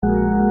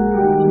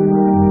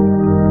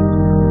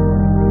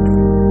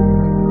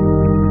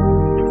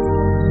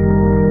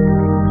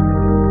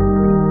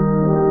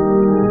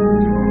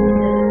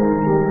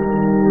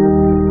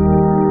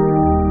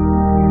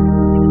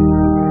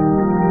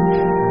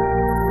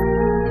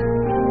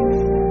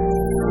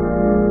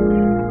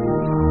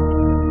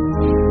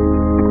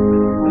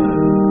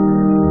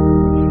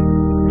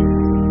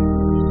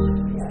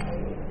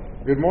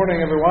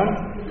morning, everyone.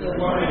 Good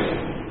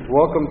morning.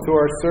 Welcome to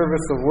our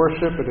service of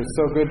worship. It is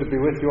so good to be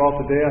with you all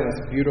today on this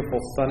beautiful,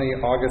 sunny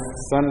August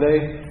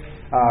Sunday.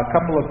 A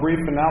couple of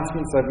brief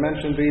announcements. I've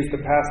mentioned these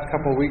the past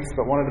couple of weeks,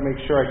 but wanted to make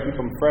sure I keep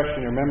them fresh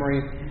in your memory.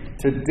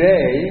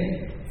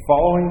 Today,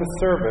 following the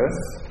service,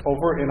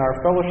 over in our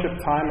fellowship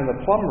time in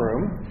the plum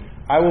room,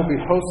 I will be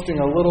hosting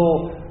a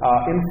little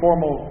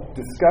informal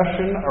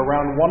discussion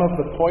around one of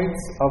the points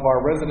of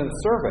our resident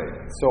survey.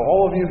 So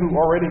all of you who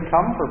already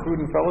come for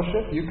food and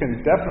fellowship, you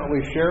can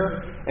definitely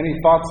share any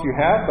thoughts you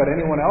have, but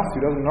anyone else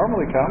who doesn't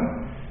normally come,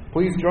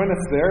 please join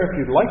us there if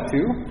you'd like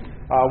to.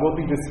 We'll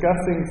be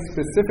discussing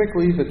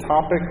specifically the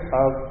topic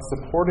of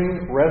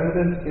supporting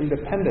resident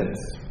independence.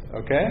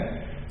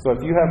 Okay? So if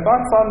you have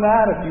thoughts on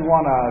that, if you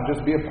want to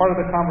just be a part of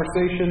the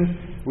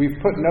conversation, we've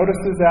put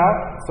notices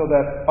out so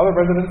that other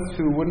residents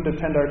who wouldn't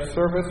attend our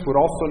service would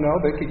also know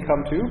they could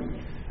come too.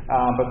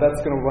 But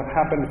that's going to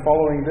happen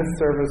following this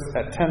service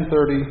at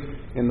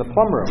 10:30 in the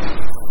plum room.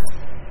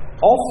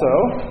 Also,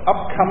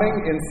 upcoming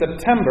in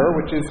September,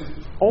 which is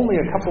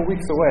only a couple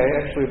weeks away,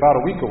 actually about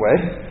a week away,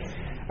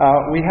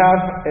 we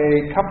have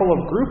a couple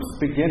of groups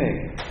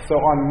beginning. So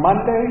on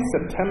Monday,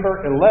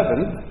 September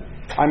 11th,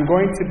 I'm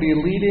going to be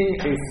leading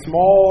a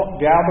small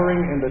gathering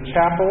in the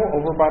chapel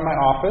over by my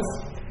office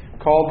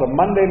called the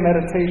Monday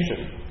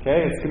Meditation.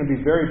 Okay, it's going to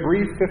be very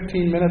brief,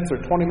 15 minutes or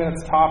 20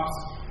 minutes tops.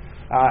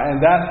 And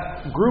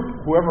that group,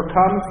 whoever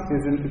comes,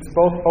 it's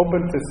both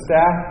open to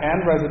staff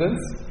and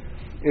residents.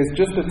 It's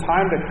just a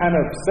time to kind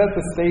of set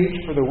the stage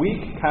for the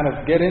week, kind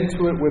of get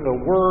into it with a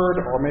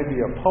word or maybe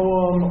a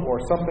poem or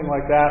something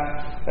like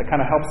that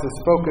kind of helps us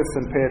focus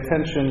and pay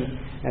attention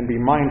and be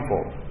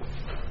mindful.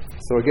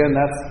 So again,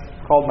 that's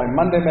called my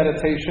Monday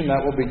Meditation.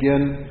 That will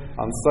begin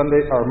on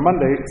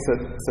Monday,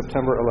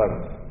 September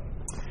 11th.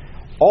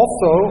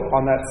 Also,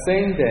 on that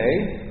same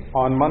day,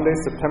 on Monday,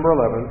 September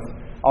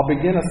 11th, I'll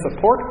begin a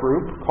support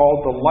group called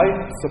the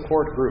Life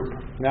Support Group.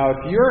 Now, if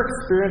you're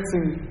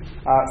experiencing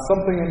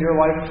something in your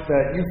life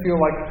that you feel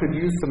like could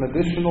use some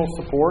additional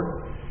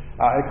support,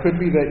 it could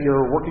be that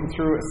you're working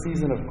through a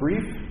season of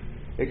grief.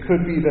 It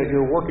could be that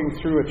you're working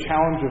through a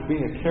challenge of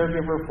being a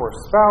caregiver for a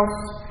spouse.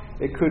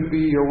 It could be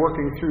you're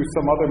working through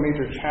some other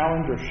major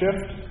challenge or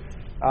shift.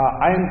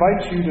 I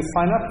invite you to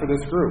sign up for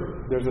this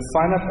group. There's a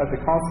sign up at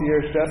the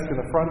concierge desk in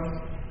the front,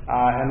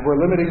 and we're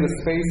limiting the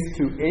space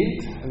to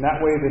 8, and that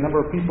way the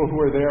number of people who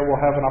are there will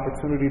have an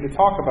opportunity to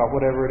talk about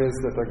whatever it is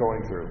that they're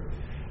going through.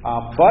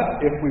 But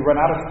if we run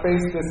out of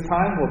space this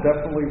time, we'll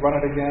definitely run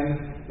it again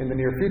in the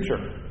near future.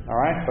 All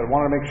right? But I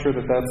want to make sure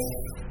that that's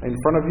in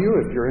front of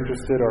you if you're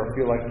interested or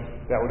feel like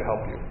that would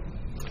help you.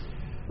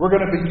 We're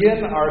going to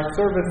begin our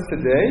service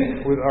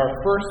today with our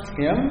first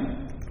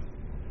hymn,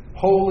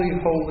 Holy,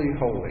 Holy,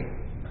 Holy.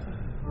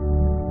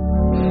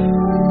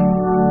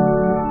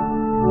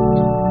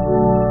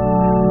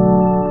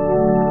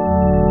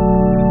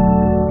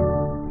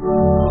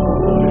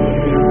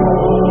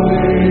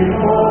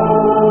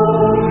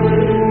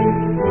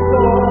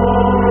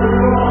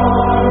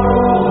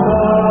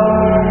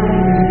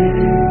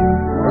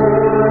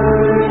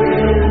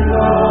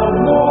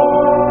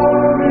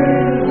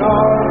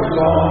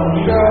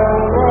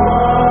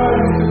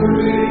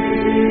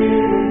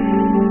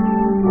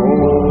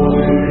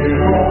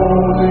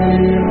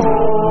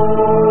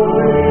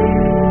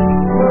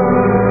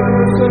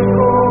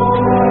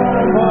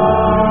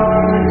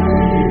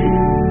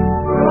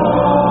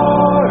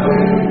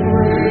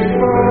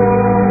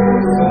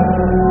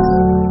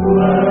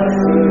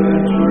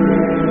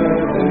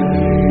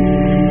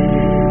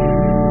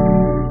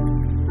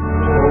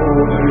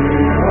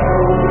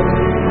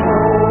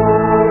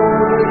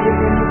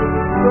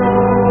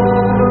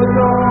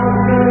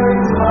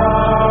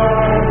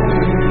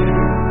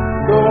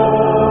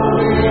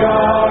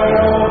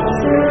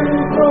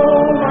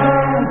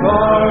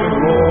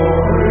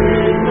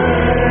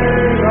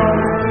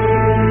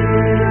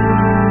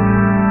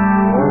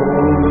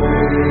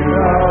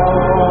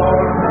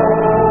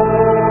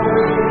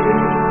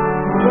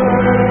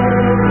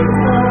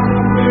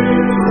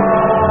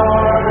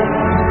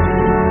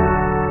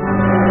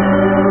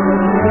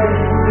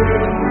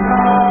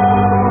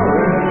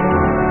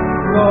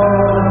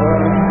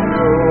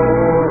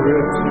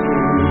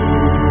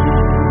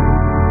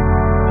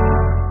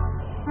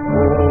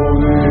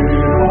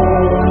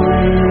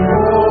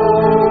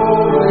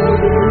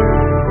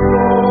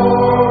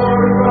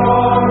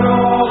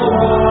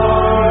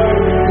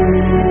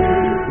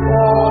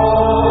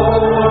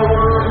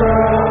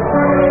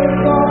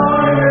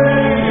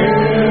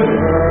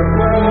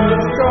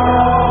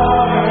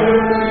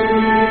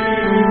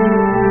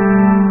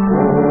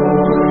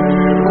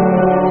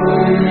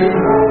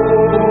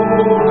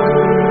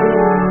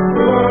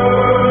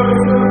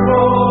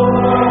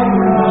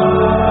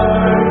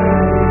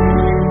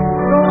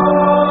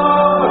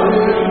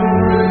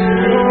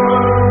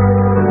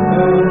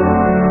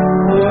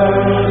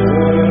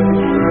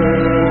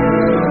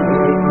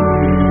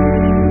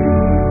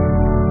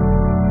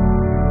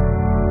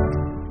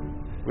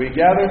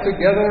 gather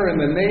together in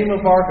the name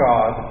of our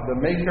God, the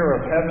maker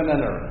of heaven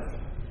and earth.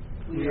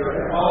 We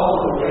are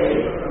called away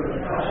from the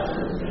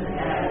customs and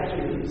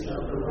attitudes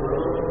of the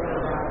world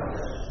around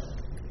us,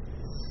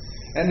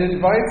 and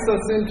invites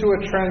us into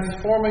a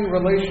transforming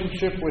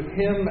relationship with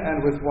Him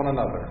and with one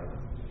another.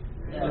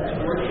 Let's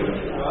worship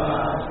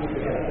God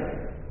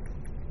together.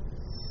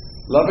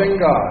 Loving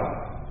God,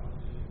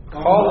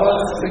 call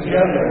us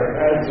together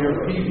as your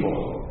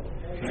people.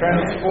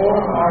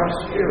 Transform our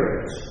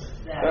spirits,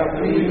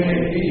 that we may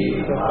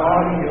be the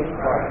body of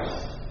Christ,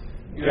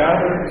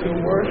 gathered to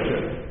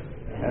worship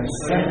and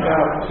sent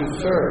out to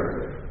serve.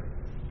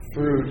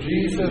 Through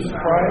Jesus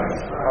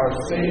Christ, our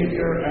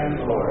Savior and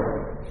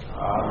Lord.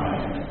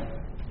 Amen.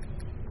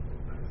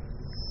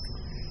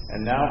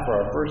 And now for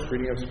our first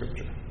reading of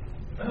Scripture.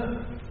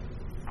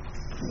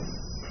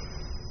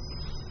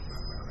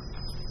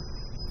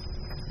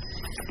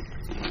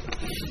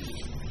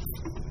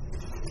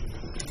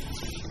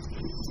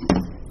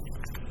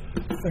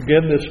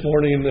 Again this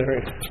morning, the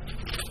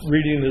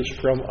reading is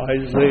from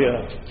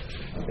Isaiah.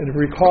 And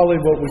recalling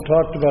what we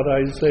talked about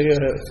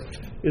Isaiah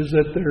is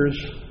that there's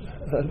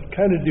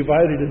kind of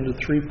divided into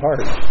three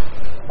parts.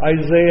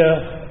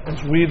 Isaiah,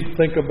 as we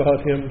think about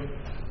him,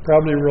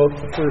 probably wrote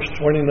the first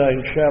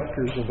 29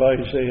 chapters of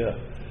Isaiah.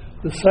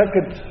 The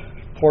second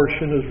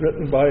portion is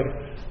written by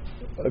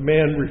a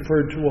man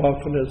referred to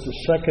often as the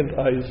second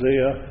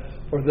Isaiah,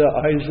 or the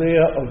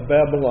Isaiah of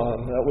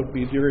Babylon. That would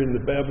be during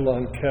the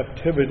Babylon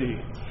captivity.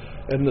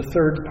 And the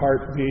third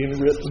part being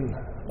written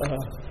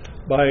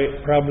by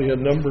probably a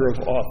number of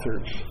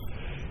authors.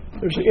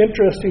 There's an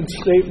interesting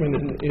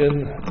statement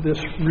in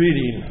this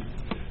reading.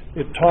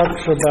 It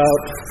talks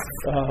about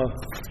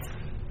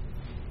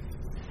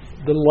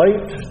the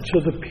light to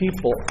the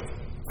people.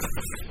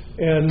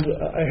 And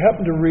I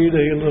happen to read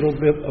a little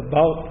bit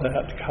about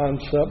that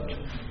concept.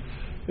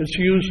 It's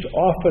used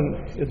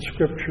often in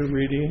Scripture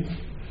reading.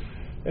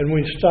 And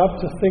we stop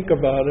to think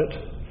about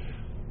it.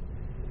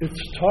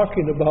 It's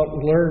talking about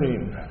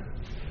learning.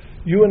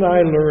 You and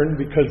I learn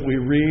because we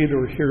read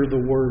or hear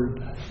the Word,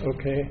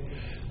 okay?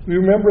 We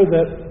remember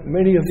that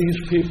many of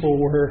these people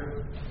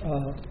were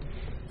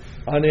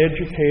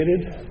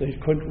uneducated, they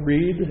couldn't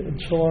read,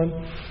 and so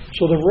on.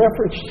 So the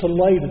reference to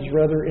light is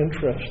rather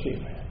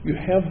interesting. You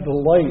have the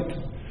light.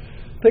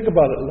 Think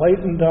about it,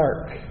 light and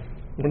dark.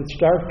 When it's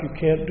dark, you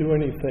can't do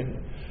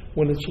anything.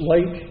 When it's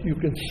light, you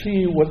can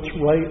see what's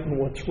right and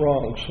what's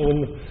wrong. So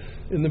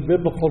in the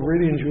biblical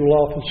readings, you will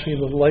often see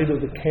the light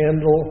of the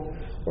candle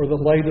or the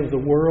light of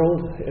the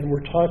world, and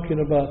we're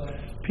talking about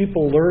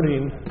people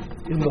learning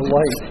in the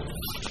light.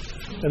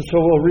 And so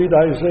we'll read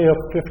Isaiah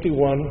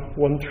 51,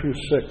 1 through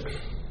 6.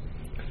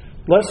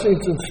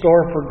 Blessings in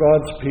store for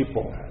God's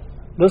people.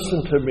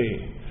 Listen to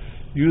me,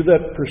 you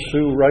that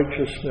pursue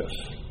righteousness,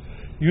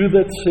 you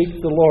that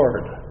seek the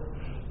Lord.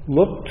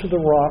 Look to the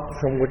rock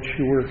from which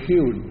you were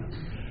hewn,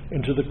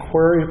 and to the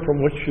quarry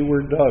from which you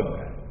were dug.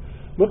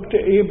 Look to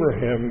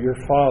Abraham, your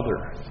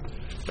father,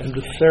 and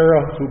to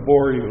Sarah, who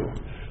bore you.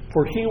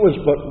 For he was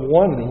but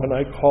one when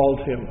I called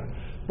him,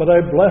 but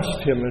I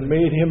blessed him and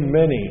made him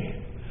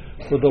many.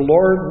 For the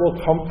Lord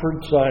will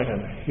comfort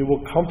Zion. He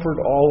will comfort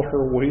all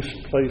her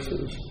waste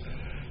places,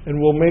 and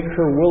will make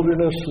her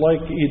wilderness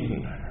like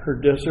Eden,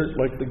 her desert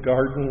like the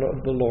garden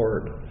of the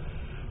Lord.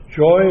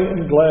 Joy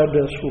and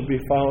gladness will be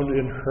found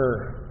in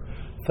her,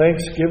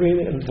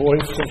 thanksgiving and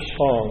voice of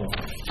song.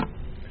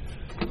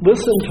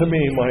 Listen to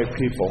me, my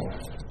people,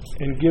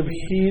 and give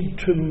heed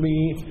to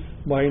me,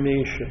 my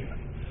nation.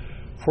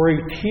 For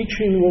a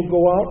teaching will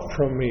go out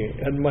from me,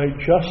 and my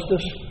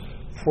justice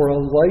for a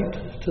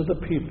light to the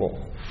people.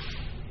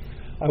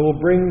 I will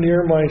bring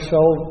near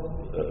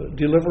myself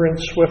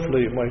deliverance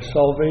swiftly. My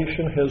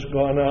salvation has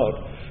gone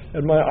out,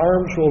 and my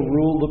arms will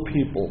rule the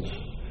peoples.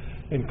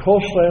 And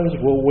coastlands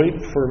will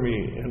wait for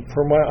me, and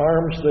for my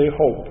arms they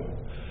hope.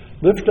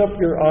 Lift up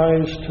your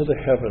eyes to the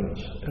heavens,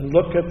 and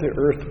look at the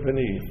earth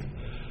beneath.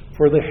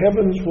 For the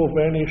heavens will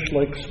vanish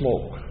like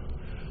smoke.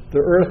 The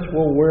earth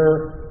will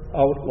wear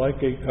out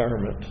like a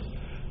garment,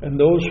 and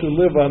those who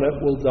live on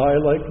it will die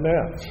like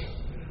gnats.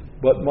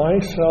 But my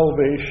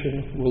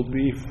salvation will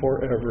be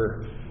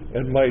forever,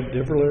 and my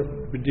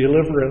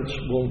deliverance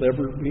will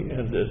never be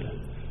ended.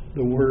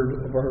 The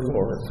word of our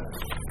Lord.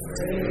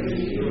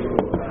 Praise you,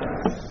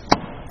 Christ.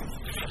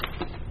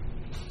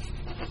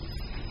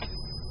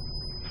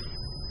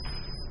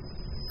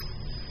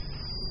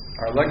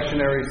 Our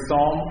lectionary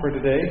psalm for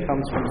today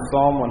comes from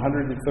Psalm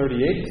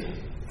 138.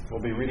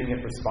 We'll be reading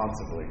it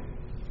responsively.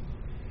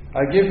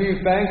 I give you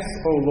thanks,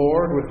 O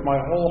Lord, with my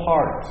whole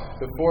heart.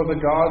 Before the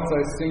gods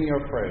I sing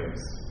your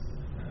praise.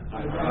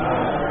 I bow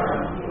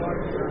down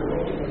toward your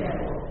holy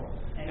temple,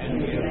 and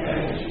give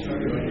thanks to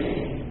your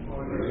name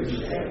for your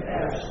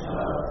steadfast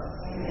love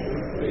and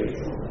your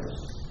faithfulness.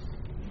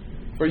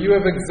 For you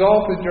have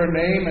exalted your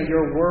name and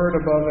your word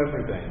above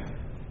everything.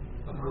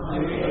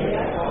 On the day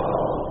I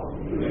call,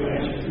 you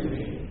answer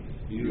me.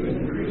 You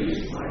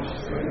increase my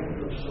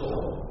strength of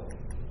soul.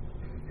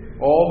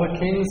 All the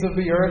kings of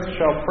the earth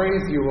shall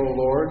praise you, O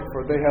Lord,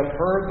 for they have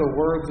heard the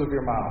words of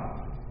your mouth.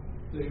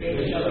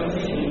 They shall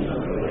sing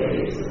of the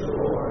ways of the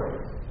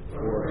Lord,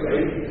 for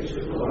great is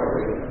the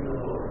glory of the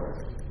Lord.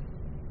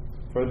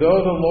 For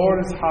though the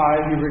Lord is high,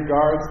 he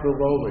regards the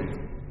lowly,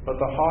 but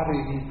the haughty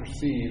he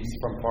perceives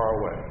from far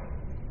away.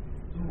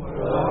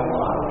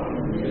 While in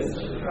the midst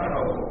of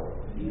trouble,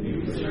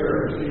 you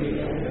preserve me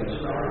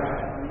against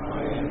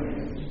my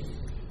enemies.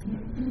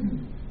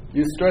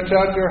 You stretch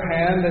out your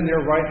hand, and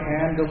your right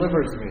hand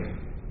delivers me.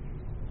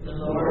 The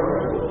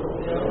Lord will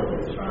fulfill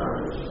his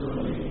promise to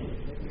me.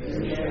 His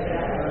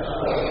steadfast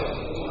love,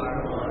 my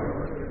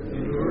Lord,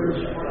 endures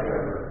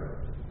forever.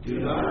 Do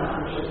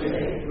not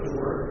forsake the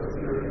work of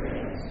your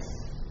hands.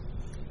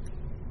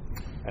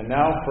 And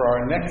now for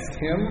our next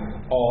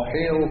hymn, All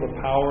Hail the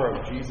Power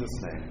of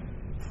Jesus' Name.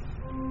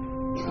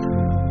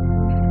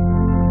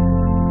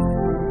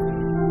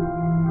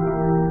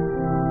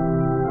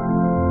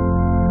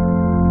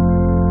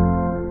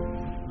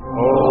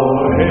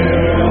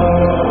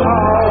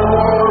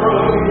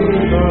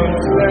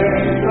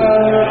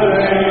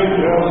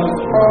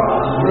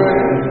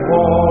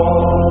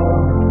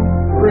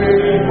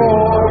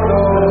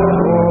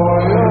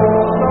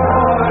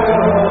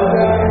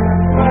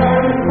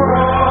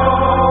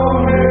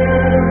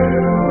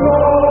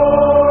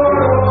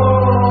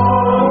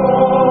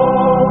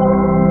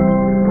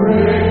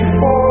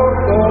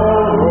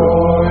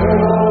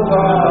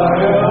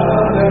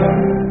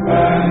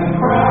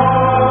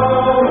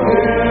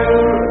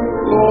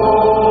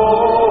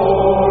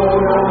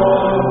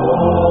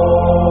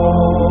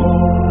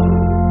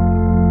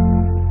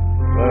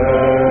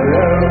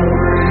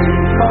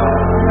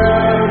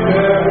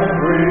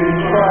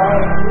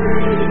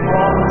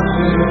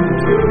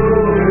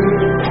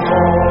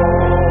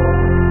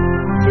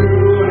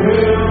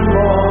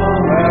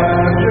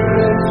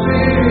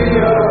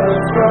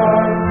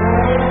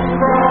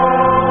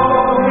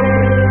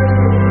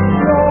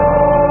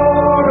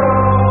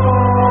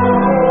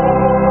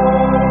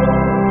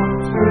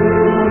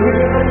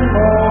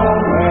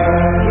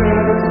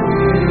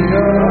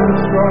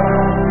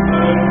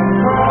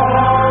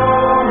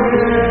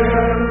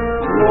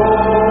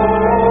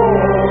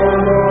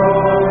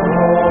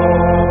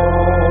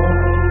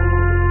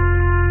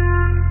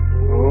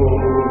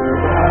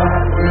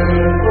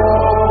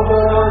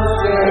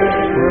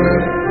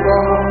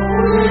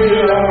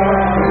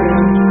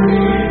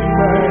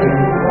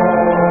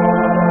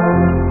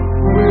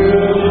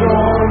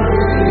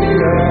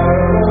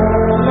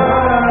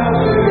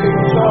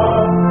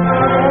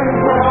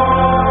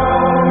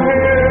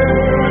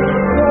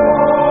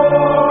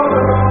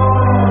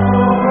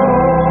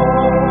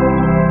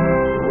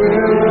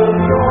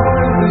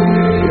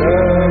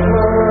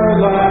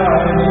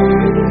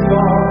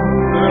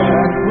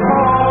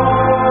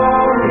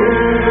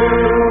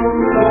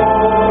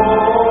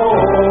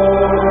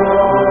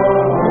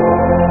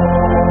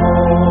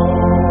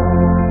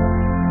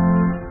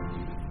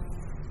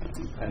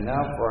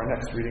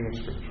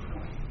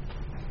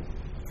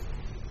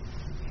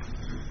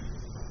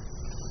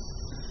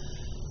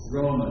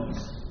 Romans,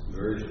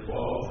 verse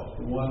 12,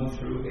 1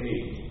 through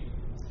 8.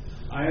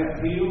 I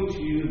appeal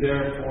to you,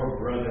 therefore,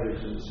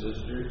 brothers and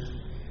sisters,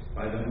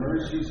 by the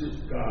mercies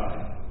of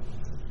God,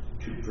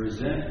 to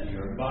present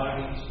your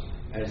bodies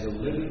as a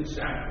living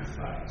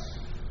sacrifice,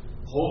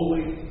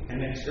 holy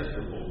and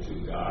acceptable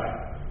to God,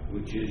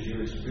 which is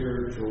your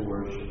spiritual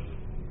worship.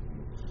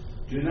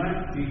 Do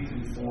not be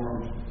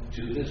conformed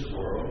to this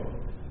world,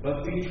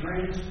 but be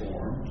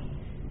transformed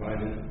by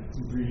the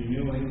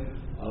renewing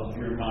of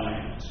your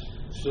minds,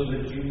 so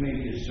that you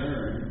may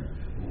discern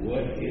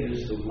what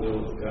is the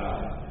will of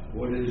God,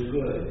 what is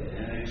good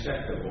and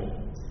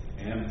acceptable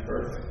and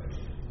perfect.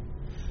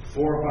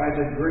 For by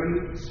the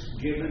grace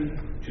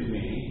given to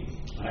me,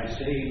 I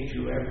say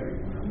to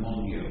everyone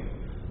among you,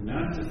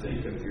 not to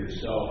think of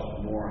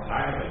yourself more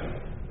highly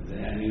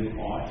than you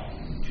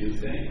ought to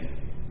think,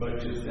 but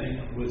to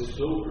think with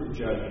sober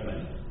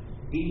judgment,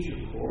 each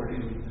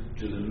according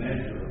to the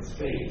measure of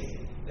faith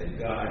that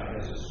God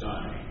has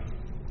assigned.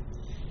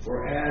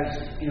 For as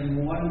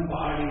in one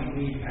body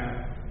we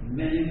have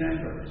many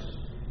members,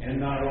 and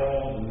not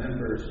all the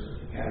members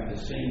have the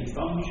same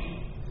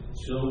function,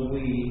 so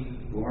we,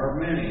 who are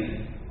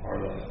many, are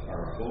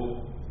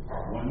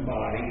one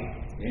body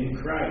in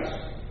Christ,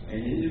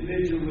 and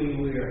individually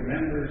we are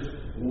members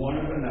one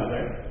of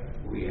another.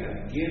 We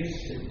have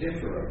gifts that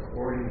differ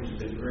according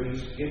to the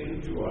grace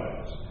given to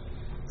us.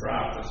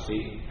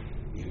 Prophecy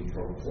in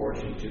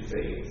proportion to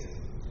faith.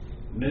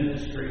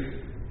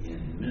 Ministry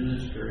in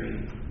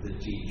ministering, the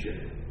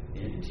teacher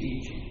in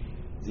teaching,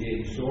 the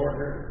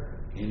exhorter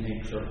in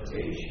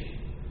exhortation,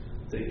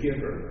 the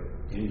giver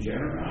in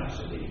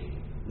generosity,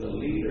 the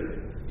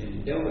leader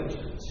in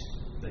diligence,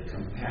 the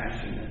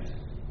compassionate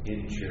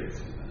in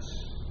cheerfulness.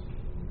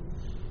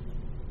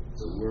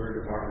 The word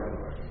of our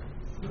Lord.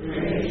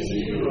 Praise to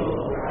you,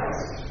 O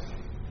Christ.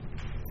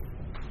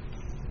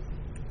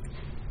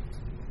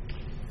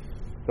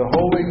 The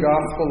Holy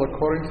Gospel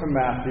according to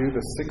Matthew,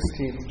 the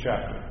 16th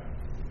chapter.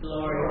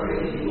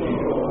 Glory to you,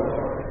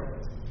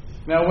 Lord.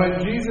 Now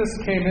when Jesus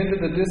came into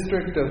the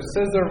district of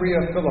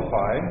Caesarea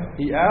Philippi,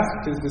 he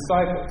asked his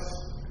disciples,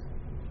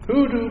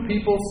 "Who do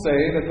people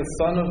say that the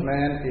Son of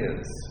Man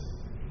is?"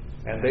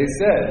 And they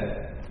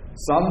said,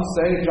 Some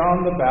say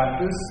John the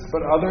Baptist,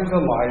 but others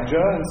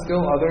Elijah, and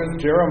still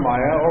others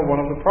Jeremiah or one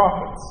of the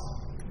prophets.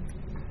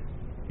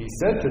 He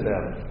said to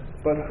them,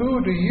 But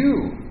who do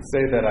you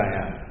say that I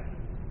am?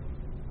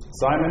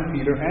 Simon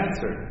Peter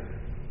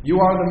answered, You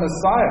are the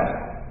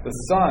Messiah, the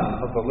Son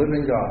of the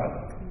living God.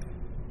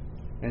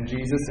 And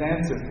Jesus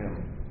answered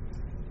him,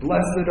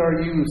 Blessed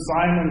are you,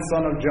 Simon,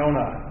 son of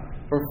Jonah,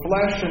 for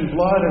flesh and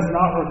blood has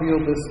not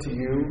revealed this to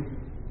you,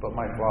 but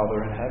my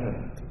Father in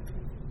heaven.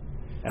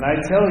 And I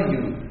tell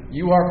you,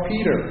 you are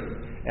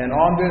Peter, and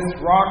on this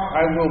rock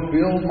I will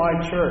build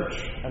my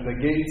church, and the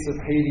gates of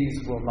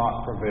Hades will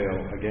not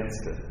prevail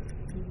against it.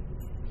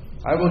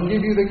 I will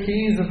give you the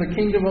keys of the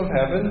kingdom of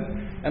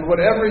heaven, and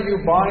whatever you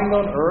bind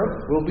on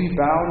earth will be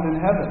bound in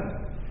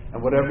heaven,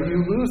 and whatever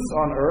you loose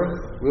on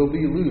earth will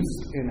be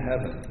loosed in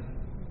heaven.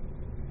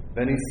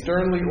 Then he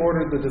sternly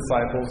ordered the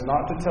disciples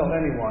not to tell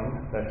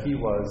anyone that he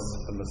was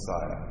the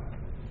Messiah.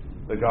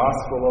 The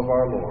Gospel of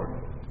our Lord.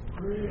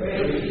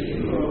 Praise to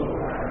you, O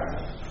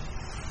Christ.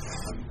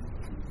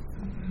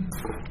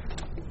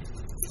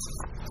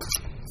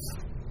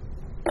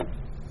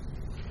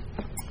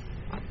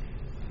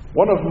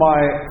 One of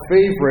my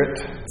favorite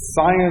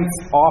science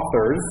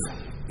authors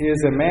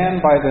is a man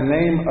by the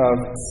name of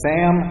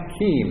Sam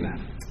Keen.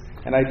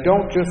 And I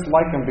don't just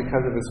like him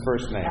because of his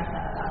first name.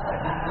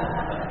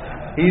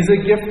 He's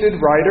a gifted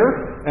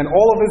writer, and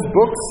all of his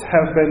books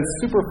have been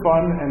super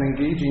fun and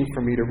engaging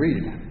for me to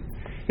read.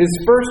 His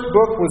first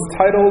book was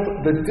titled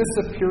The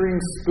Disappearing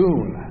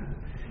Spoon,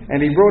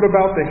 and he wrote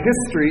about the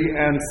history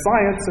and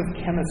science of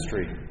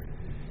chemistry.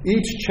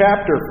 Each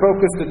chapter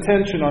focused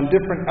attention on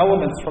different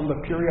elements from the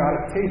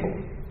periodic table.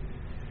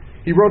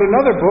 He wrote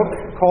another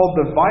book called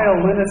The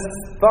Violinist's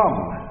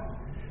Thumb,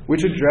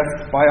 which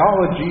addressed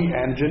biology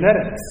and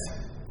genetics.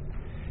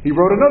 He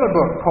wrote another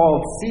book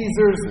called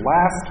Caesar's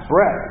Last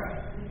Breath,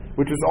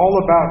 which is all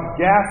about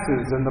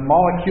gases and the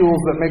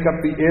molecules that make up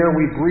the air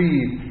we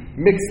breathe,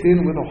 mixed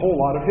in with a whole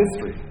lot of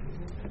history.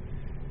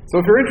 So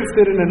if you're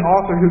interested in an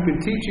author who can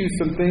teach you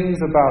some things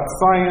about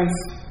science,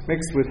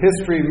 mixed with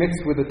history,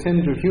 mixed with a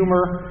tinge of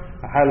humor,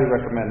 I highly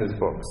recommend his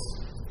books.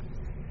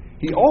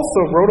 He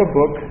also wrote a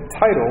book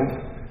titled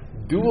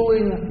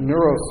Dueling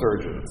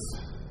Neurosurgeons,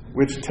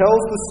 which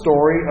tells the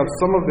story of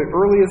some of the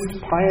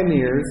earliest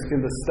pioneers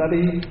in the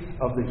study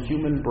of the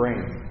human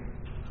brain.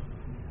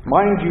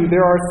 Mind you,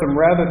 there are some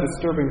rather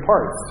disturbing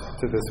parts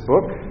to this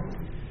book.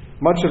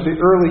 Much of the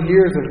early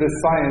years of this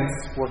science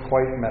were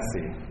quite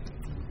messy.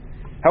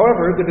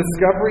 However, the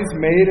discoveries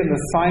made in the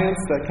science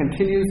that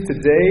continues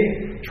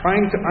today,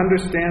 trying to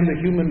understand the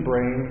human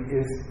brain,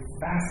 is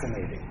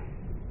fascinating.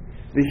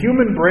 The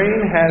human brain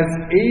has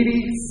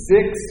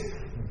 86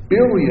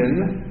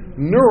 billion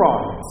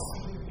neurons.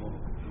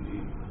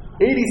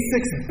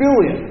 86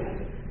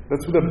 billion.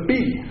 That's with a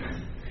B.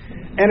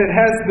 And it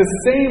has the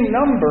same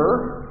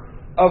number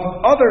of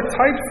other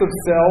types of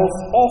cells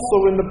also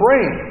in the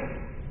brain.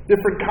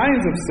 Different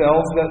kinds of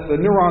cells that the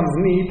neurons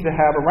need to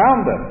have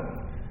around them.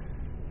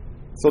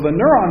 So the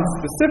neurons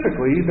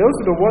specifically, those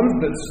are the ones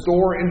that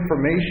store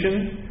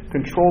information,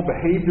 control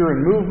behavior and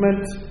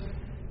movement.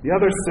 The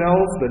other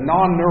cells, the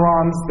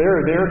non-neurons,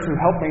 they're there to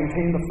help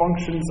maintain the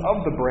functions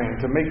of the brain,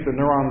 to make the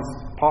neurons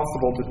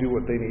possible to do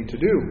what they need to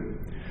do.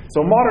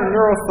 So modern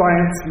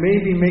neuroscience may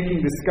be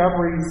making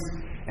discoveries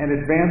and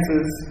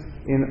advances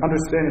in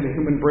understanding the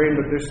human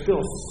brain, but there's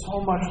still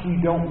so much we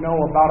don't know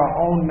about our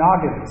own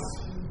noggins,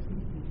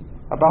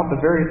 about the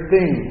very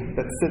thing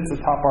that sits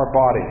atop our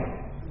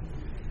body.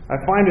 I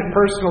find it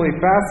personally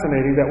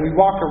fascinating that we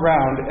walk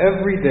around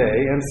every day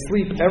and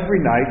sleep every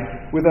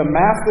night with a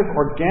massive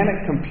organic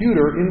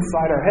computer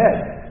inside our head.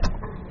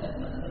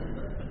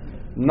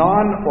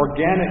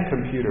 Non-organic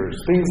computers,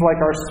 things like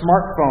our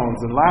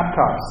smartphones and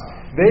laptops,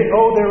 they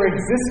owe their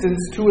existence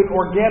to an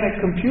organic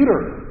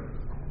computer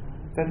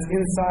that's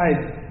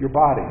inside your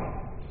body.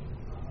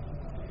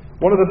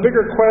 One of the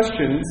bigger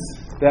questions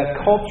that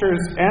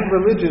cultures and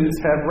religions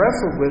have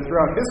wrestled with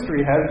throughout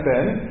history has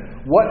been,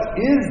 what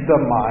is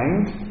the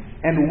mind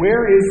and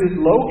where is it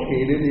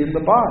located in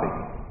the body?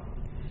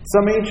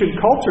 Some ancient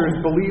cultures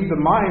believed the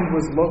mind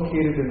was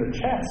located in the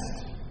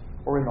chest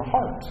or in the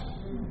heart.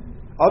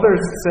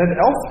 Others said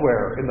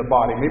elsewhere in the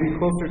body, maybe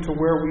closer to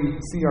where we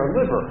see our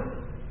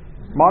liver.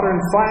 Modern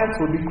science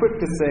would be quick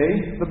to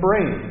say the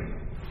brain.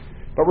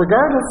 But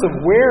regardless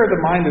of where the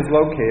mind is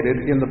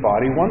located in the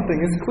body, one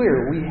thing is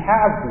clear. We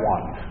have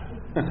one.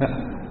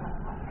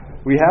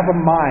 We have a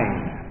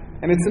mind.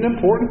 And it's an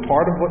important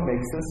part of what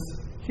makes us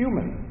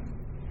human.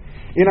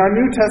 In our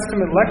New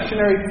Testament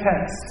lectionary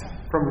text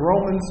from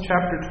Romans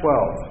chapter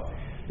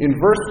 12, in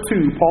verse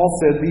 2, Paul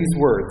said these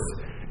words,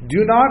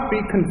 Do not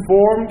be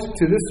conformed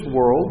to this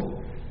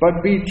world,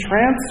 but be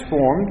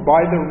transformed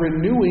by the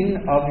renewing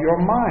of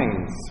your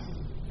minds,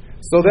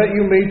 so that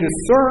you may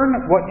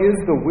discern what is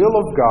the will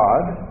of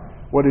God,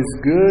 what is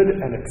good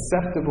and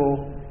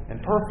acceptable and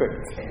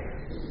perfect.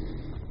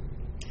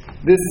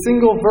 This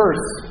single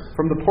verse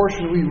from the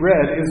portion we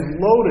read is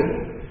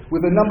loaded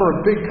with a number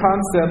of big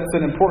concepts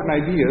and important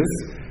ideas.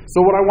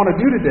 So what I want to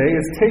do today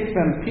is take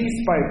them piece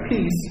by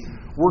piece,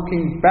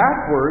 working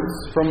backwards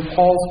from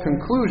Paul's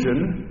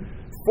conclusion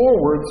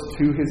forwards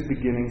to his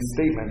beginning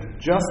statement,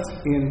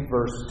 just in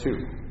verse 2.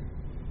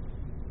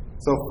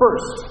 So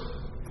first,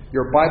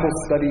 your Bible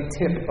study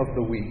tip of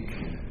the week.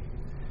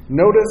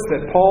 Notice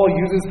that Paul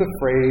uses the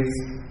phrase,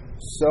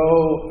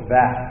 so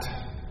that.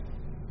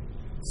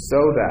 So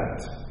that.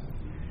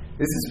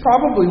 This is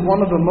probably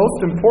one of the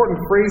most important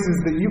phrases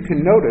that you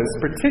can notice,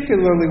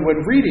 particularly when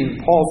reading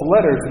Paul's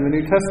letters in the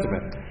New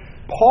Testament.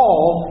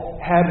 Paul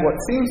had what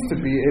seems to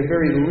be a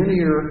very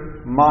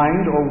linear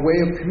mind or way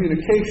of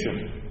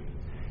communication.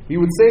 He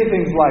would say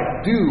things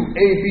like, do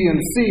A, B,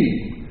 and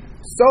C,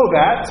 so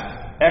that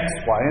X,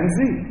 Y, and Z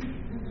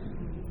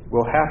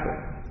will happen.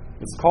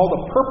 It's called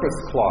a purpose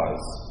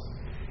clause.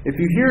 If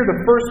you hear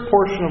the first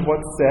portion of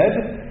what's said,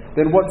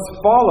 then what's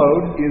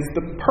followed is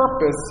the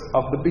purpose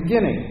of the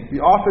beginning.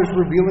 The author's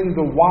revealing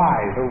the why,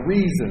 the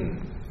reason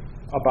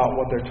about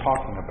what they're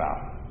talking about.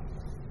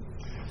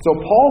 So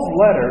Paul's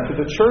letter to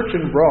the church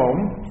in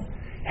Rome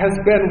has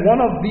been one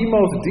of the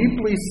most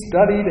deeply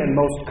studied and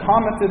most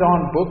commented on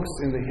books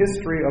in the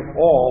history of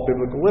all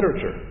biblical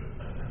literature.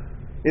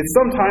 It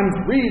sometimes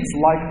reads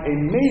like a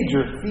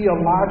major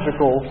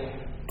theological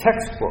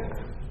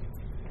textbook.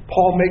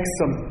 Paul makes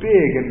some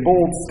big and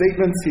bold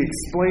statements. He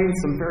explains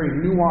some very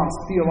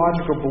nuanced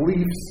theological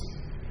beliefs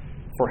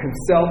for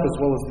himself as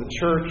well as the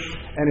church.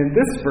 And in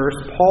this verse,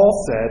 Paul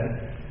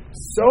said,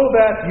 so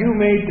that you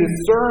may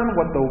discern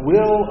what the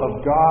will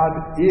of God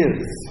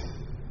is.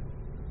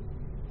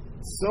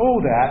 So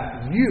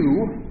that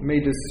you may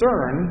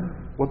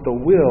discern what the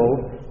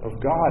will of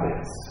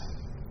God is.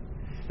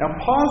 Now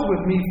pause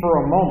with me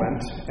for a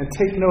moment and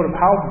take note of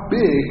how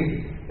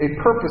big a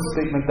purpose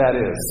statement that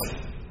is.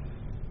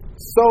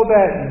 So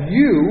that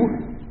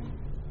you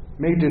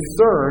may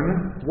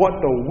discern what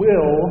the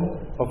will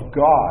of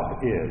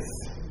God is.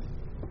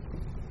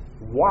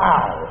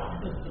 Wow!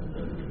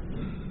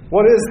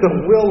 What is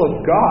the will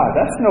of God?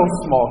 That's no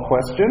small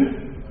question.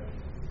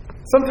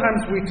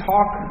 Sometimes we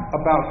talk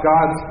about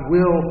God's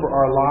will for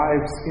our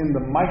lives in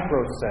the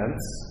micro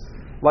sense,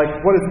 like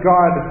what does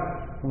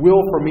God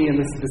will for me in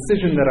this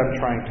decision that I'm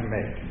trying to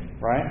make,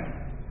 right?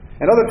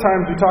 And other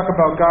times we talk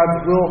about God's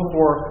will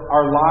for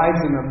our lives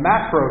in the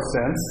macro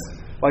sense,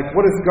 like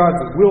what is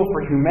God's will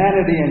for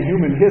humanity and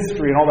human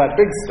history and all that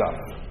big stuff.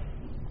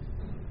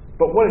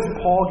 But what is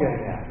Paul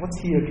getting at? What's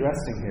he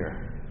addressing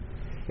here?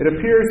 It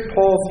appears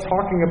Paul's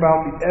talking about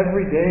the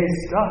everyday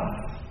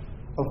stuff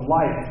of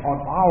life on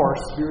our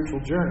spiritual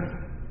journey.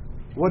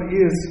 What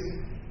is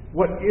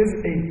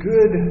a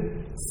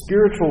good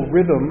spiritual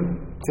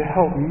rhythm to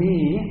help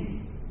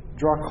me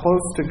draw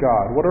close to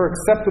God? What are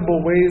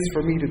acceptable ways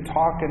for me to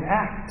talk and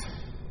act?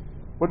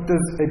 What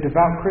does a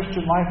devout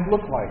Christian life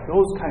look like?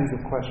 Those kinds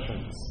of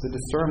questions, the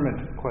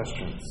discernment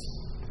questions.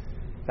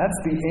 That's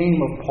the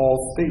aim of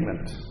Paul's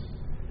statement.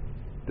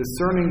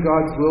 Discerning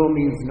God's will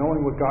means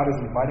knowing what God is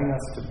inviting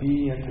us to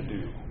be and to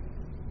do.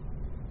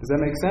 Does that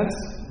make sense?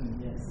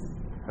 Yes.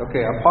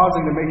 Okay, I'm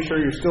pausing to make sure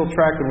you're still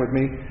tracking with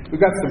me. We've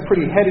got some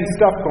pretty heady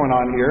stuff going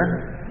on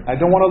here. I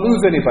don't want to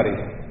lose anybody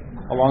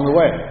along the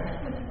way.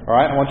 All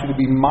right, I want you to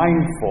be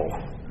mindful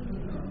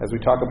as we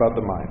talk about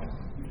the mind.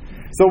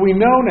 So we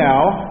know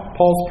now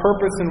Paul's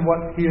purpose in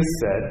what he has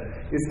said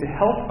is to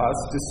help us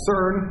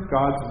discern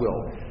God's will.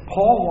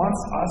 Paul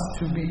wants us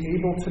to be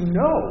able to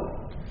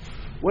know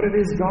what it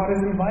is God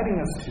is inviting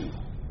us to,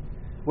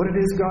 what it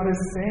is God is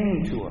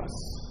saying to us,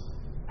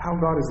 how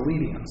God is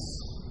leading us.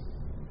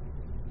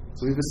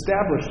 So we've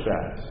established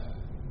that.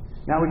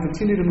 Now we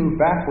continue to move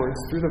backwards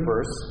through the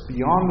verse,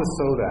 beyond the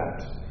so that.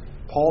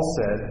 Paul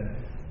said,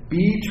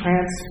 be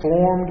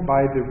transformed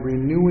by the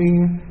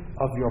renewing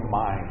of your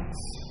minds.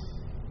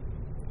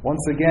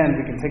 Once again,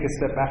 we can take a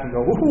step back and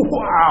go,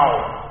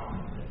 wow!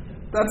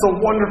 That's a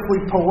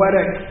wonderfully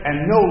poetic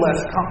and no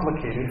less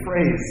complicated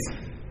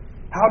phrase.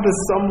 How does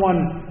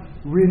someone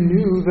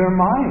renew their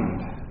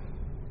mind?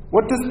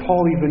 What does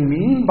Paul even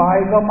mean by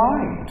the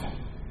mind?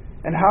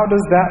 And how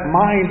does that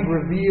mind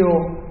reveal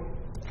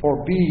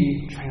or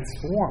be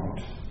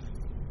transformed?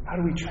 How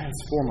do we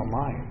transform a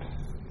mind?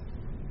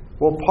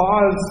 Well,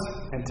 pause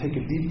and take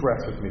a deep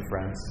breath with me,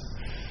 friends.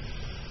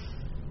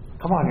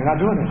 Come on, you're not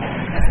doing it.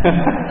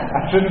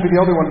 I shouldn't be the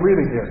only one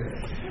breathing here.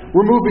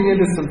 We're moving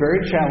into some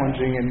very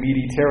challenging and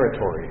meaty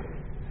territory.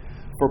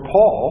 For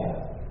Paul,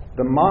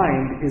 the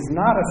mind is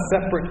not a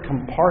separate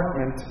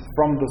compartment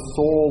from the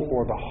soul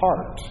or the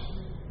heart.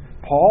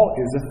 Paul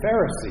is a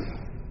Pharisee.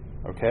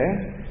 Okay?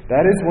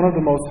 That is one of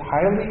the most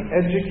highly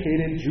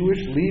educated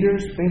Jewish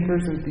leaders,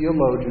 thinkers, and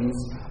theologians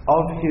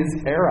of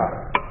his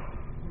era.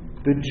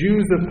 The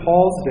Jews of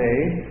Paul's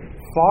day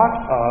thought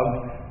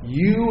of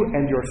you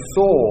and your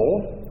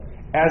soul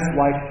as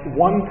like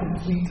one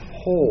complete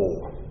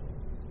whole.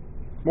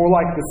 More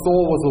like the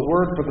soul was a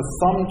word for the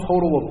sum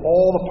total of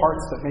all the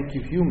parts that make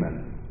you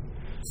human.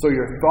 So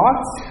your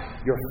thoughts,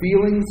 your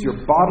feelings, your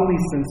bodily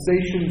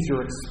sensations,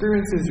 your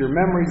experiences, your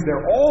memories,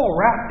 they're all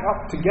wrapped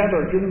up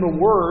together in the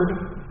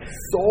word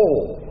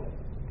soul.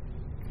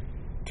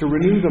 To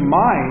renew the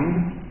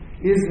mind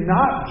is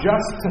not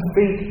just to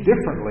think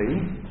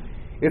differently.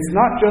 It's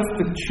not just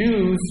to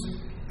choose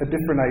a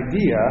different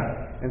idea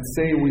and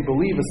say we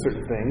believe a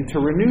certain thing. To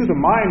renew the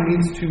mind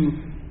means to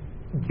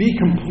be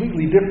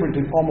completely different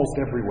in almost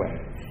every way.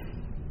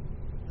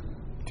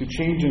 To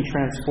change and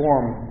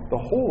transform the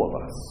whole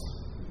of us.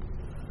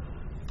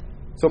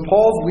 So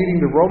Paul's leading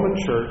the Roman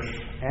church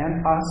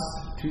and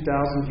us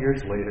 2,000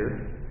 years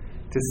later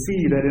to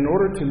see that in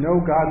order to know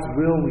God's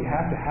will, we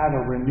have to have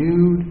a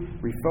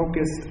renewed,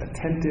 refocused,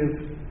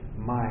 attentive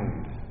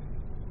mind.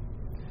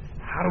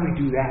 How do we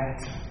do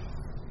that?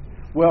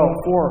 Well,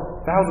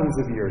 for thousands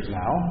of years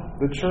now,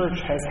 the church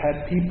has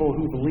had people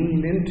who've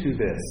leaned into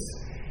this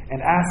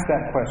and asked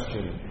that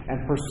question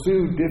and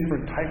pursued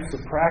different types of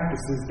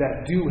practices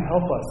that do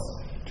help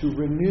us to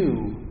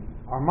renew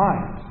our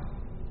mind.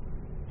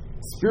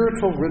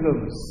 Spiritual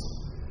rhythms,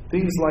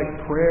 things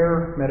like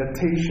prayer,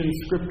 meditation,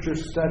 scripture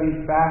study,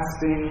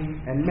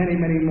 fasting, and many,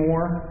 many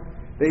more,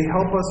 they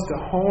help us to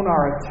hone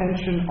our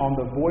attention on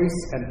the voice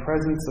and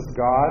presence of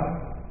God,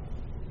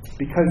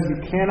 because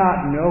you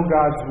cannot know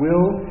God's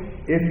will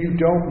if you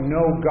don't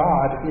know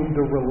God in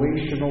the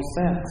relational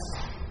sense.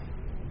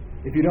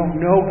 If you don't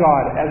know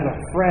God as a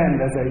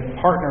friend, as a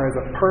partner, as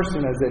a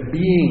person, as a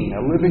being,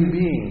 a living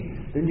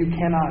being, then you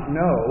cannot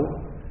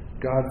know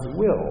God's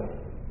will.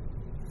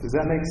 Does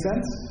that make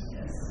sense?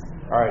 Yes.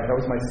 All right, that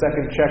was my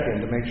second check-in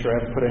to make sure I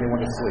haven't put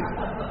anyone to sleep.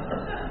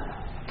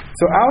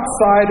 So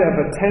outside of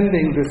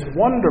attending this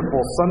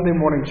wonderful Sunday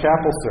morning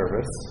chapel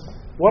service,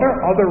 what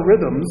are other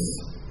rhythms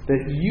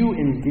that you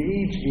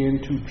engage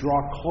in to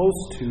draw close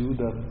to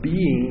the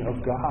being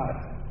of God?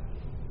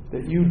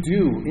 That you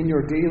do in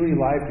your daily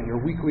life, in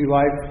your weekly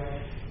life,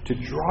 to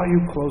draw you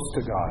close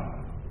to God?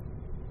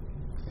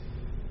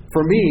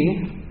 For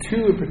me,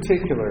 two in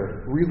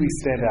particular really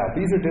stand out.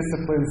 These are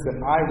disciplines that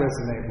I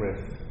resonate with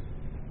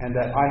and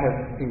that I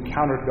have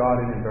encountered God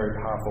in very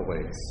powerful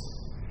ways.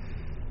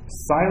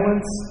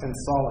 Silence and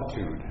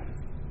solitude.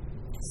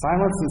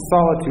 Silence and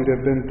solitude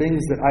have been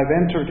things that I've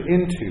entered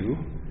into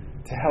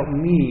to help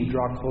me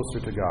draw closer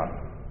to God.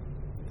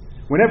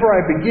 Whenever I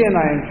begin,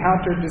 I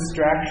encounter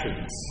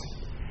distractions.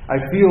 I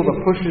feel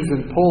the pushes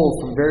and pulls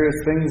from various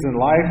things in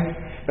life,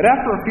 but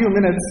after a few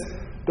minutes,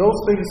 those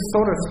things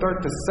sort of start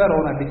to settle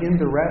and I begin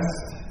to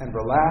rest and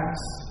relax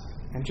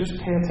and just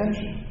pay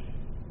attention.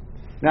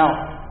 Now,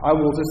 I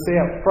will just say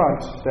up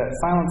front that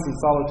silence and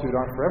solitude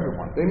aren't for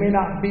everyone. They may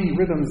not be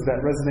rhythms that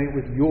resonate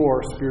with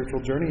your spiritual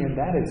journey, and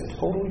that is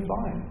totally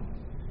fine.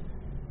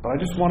 But I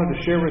just wanted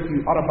to share with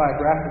you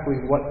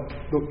autobiographically what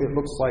it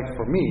looks like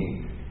for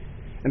me.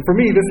 And for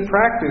me, this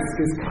practice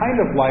is kind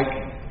of like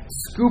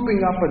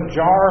scooping up a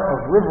jar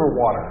of river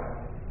water.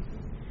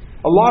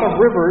 A lot of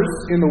rivers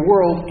in the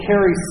world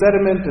carry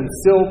sediment and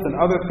silt and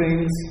other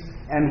things,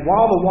 and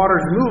while the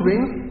water's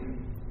moving,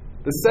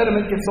 the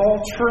sediment gets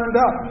all churned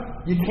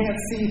up. You can't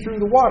see through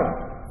the water.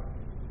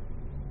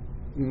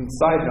 And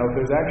side note,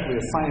 there's actually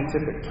a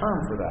scientific term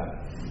for that.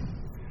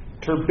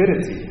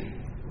 Turbidity.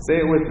 Say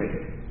it with me.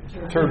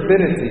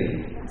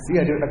 Turbidity. See,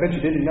 I bet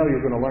you didn't know you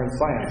were going to learn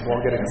science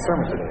while getting a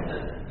sermon today.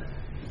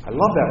 I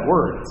love that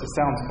word. It just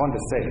sounds fun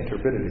to say,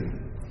 turbidity.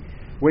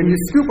 When you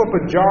scoop up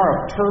a jar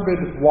of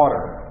turbid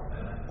water,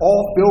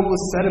 all filled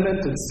with sediment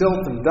and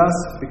silt and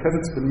dust because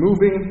it's been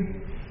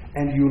moving,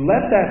 and you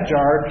let that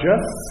jar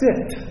just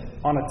sit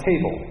on a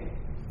table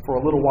for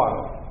a little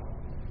while.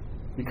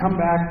 You come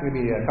back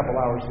maybe a couple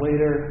hours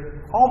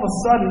later, all of a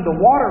sudden the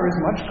water is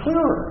much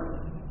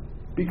clearer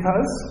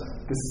because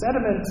the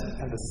sediment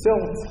and the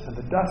silt and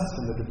the dust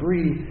and the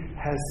debris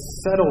has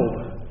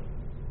settled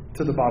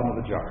to the bottom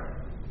of the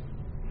jar.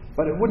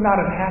 But it would not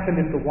have happened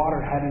if the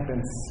water hadn't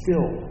been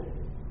still,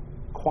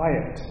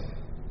 quiet,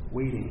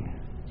 waiting.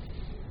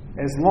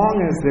 As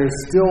long as there's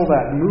still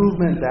that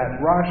movement, that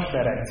rush,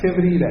 that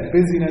activity, that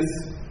busyness,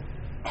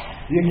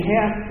 you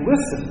can't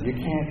listen, you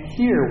can't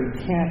hear, we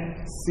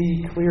can't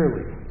see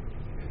clearly.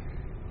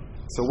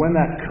 So when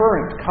that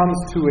current comes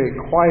to a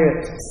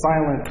quiet,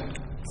 silent,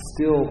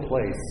 still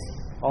place,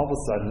 all of a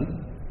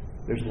sudden,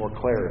 there's more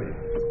clarity.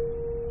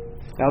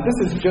 Now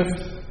this is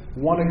just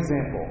one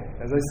example.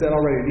 As I said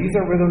already, these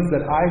are rhythms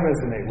that I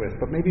resonate with,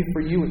 but maybe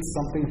for you it's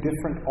something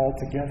different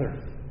altogether.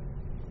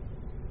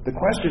 The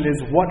question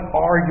is, what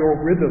are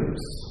your rhythms?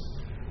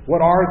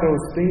 What are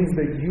those things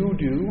that you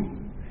do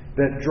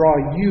that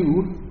draw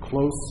you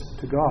close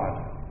to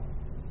God?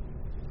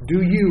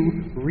 Do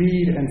you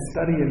read and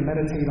study and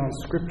meditate on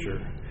Scripture?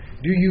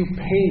 Do you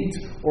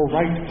paint or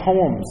write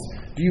poems?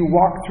 Do you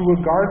walk through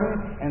a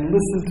garden and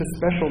listen to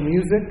special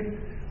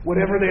music?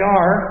 Whatever they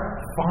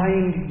are,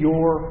 find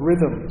your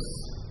rhythms.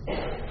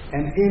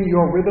 And in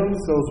your rhythms,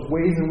 those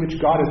ways in which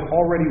God has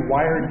already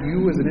wired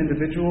you as an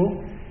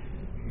individual,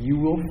 you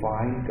will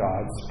find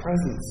God's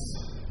presence.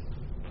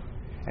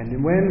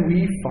 And when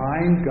we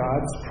find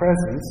God's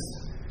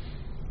presence,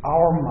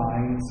 our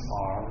minds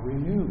are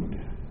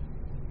renewed.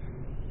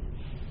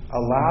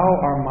 Allow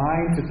our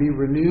mind to be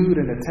renewed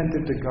and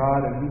attentive to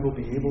God, and we will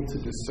be able to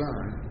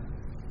discern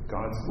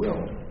God's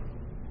will.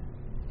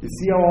 You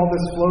see how all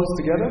this flows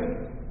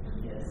together?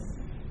 Yes.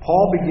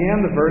 Paul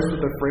began the verse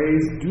with the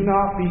phrase, "Do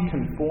not be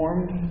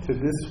conformed to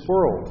this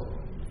world,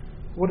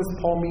 What does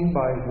Paul mean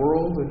by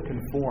world and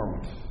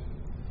conformed?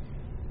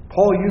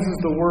 Paul uses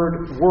the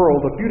word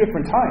world a few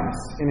different times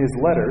in his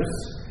letters,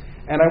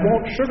 and I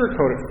won't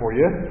sugarcoat it for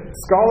you.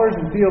 Scholars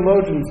and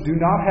theologians do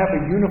not have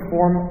a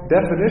uniform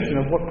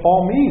definition of what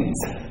Paul means.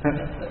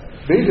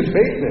 They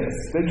debate this.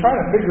 They try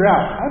to figure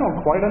out, I don't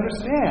quite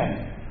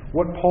understand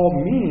what Paul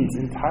means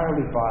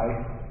entirely by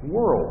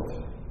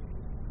world.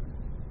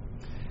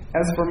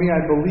 As for me,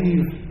 I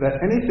believe that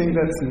anything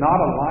that's not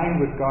aligned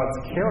with God's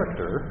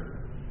character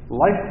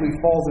likely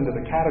falls into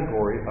the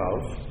category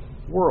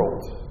of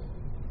world.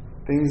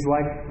 Things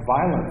like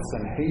violence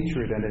and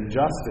hatred and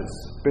injustice,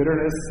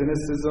 bitterness,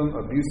 cynicism,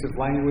 abusive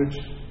language,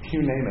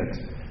 you name it.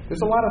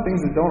 There's a lot of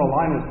things that don't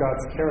align with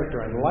God's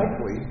character, and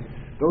likely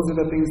those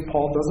are the things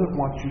Paul doesn't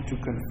want you to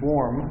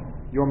conform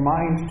your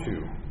mind to.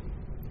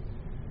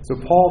 So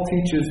Paul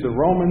teaches the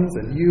Romans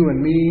and you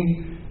and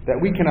me that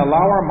we can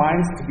allow our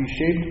minds to be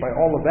shaped by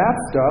all of that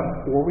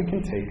stuff, or we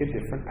can take a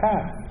different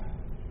path.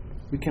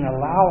 We can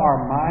allow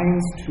our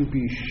minds to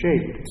be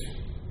shaped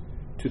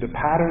to the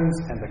patterns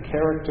and the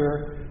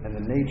character and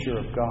the nature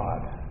of God.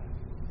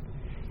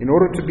 In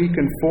order to be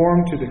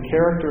conformed to the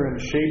character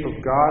and shape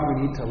of God,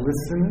 we need to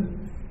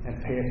listen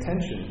and pay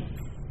attention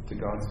to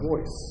God's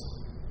voice.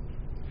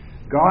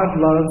 God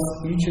loves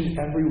each and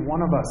every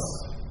one of us.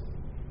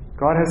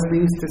 God has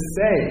things to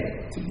say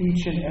to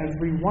each and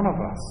every one of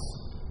us.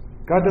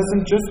 God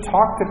doesn't just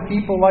talk to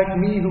people like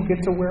me who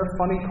get to wear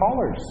funny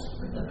collars.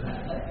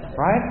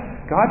 Right?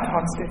 God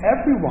talks to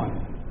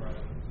everyone.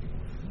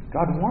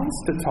 God wants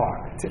to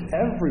talk to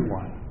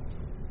everyone.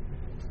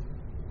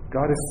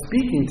 God is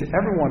speaking to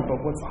everyone,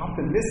 but what's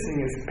often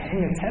missing is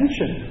paying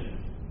attention.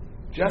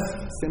 Just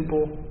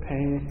simple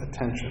paying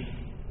attention.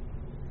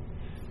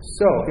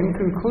 So, in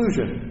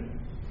conclusion,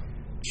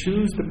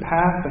 choose the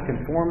path that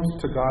conforms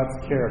to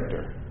God's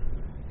character.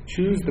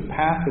 Choose the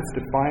path that's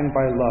defined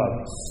by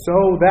love,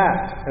 so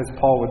that, as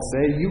Paul would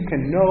say, you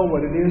can know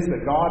what it is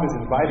that God is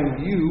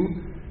inviting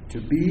you to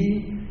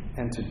be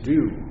and to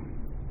do.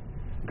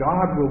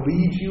 God will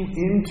lead you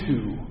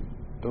into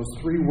those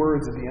three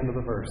words at the end of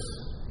the verse.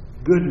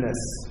 Goodness,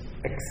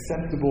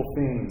 acceptable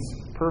things,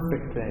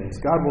 perfect things.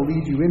 God will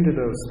lead you into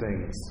those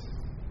things.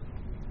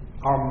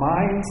 Our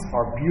minds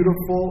are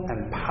beautiful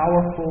and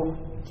powerful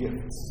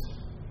gifts.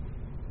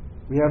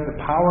 We have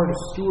the power to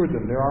steward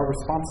them. They're our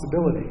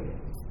responsibility.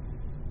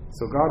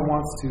 So God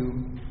wants to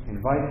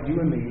invite you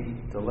and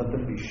me to let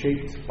them be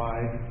shaped by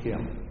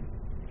Him.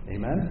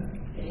 Amen?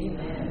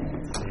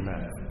 Amen.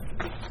 Amen.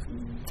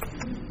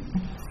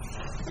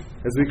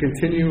 As we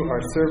continue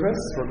our service,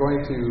 we're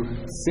going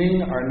to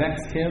sing our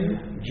next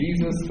hymn,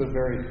 Jesus, the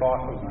Very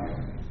Thought of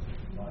You.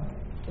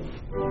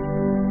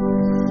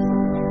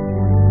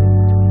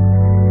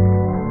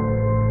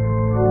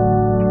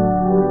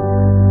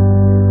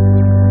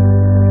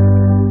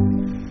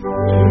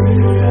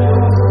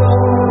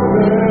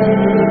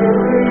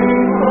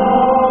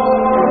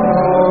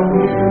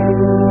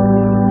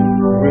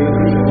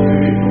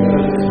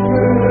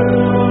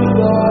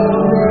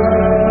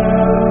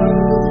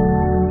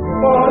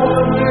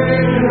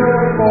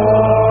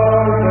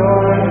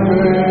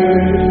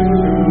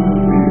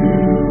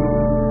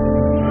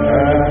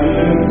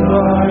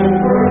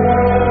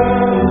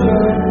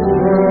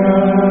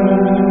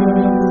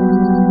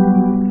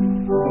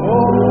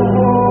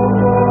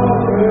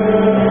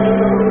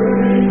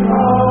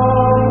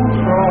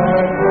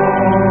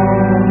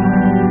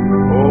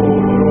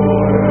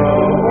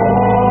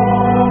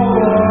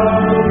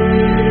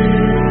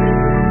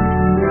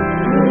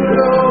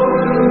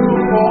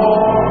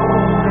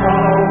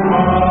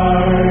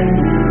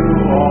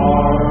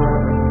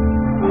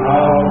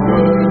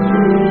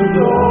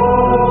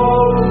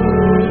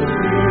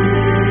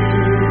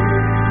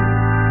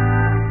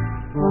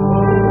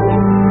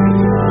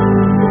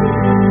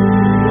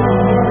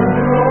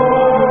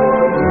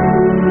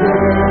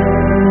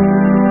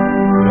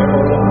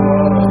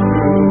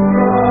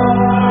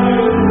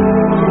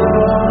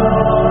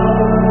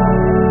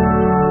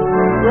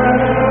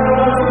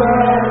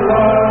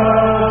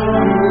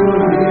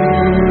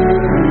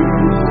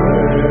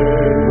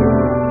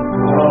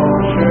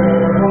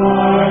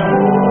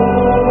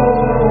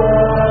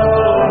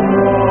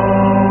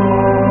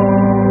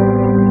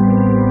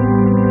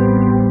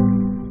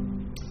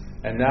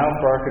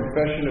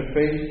 Confession of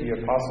faith, the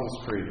Apostles'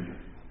 Creed.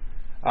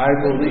 I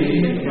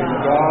believe in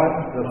God,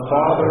 the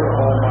Father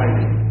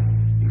Almighty,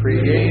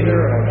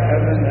 creator of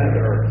heaven and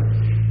earth.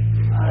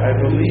 I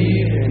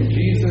believe in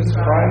Jesus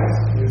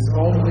Christ, His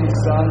only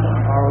Son,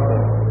 our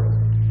Lord.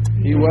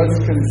 He was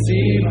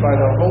conceived by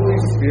the Holy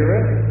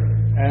Spirit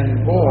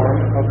and born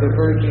of the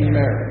Virgin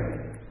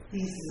Mary.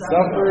 He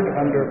suffered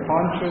under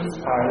Pontius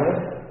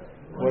Pilate,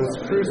 was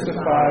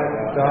crucified,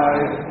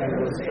 died, and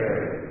was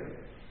buried.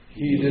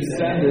 He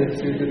descended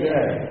to the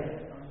dead.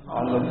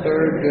 On the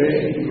third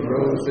day He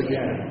rose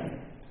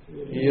again.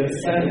 He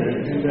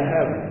ascended into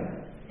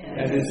heaven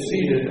and is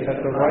seated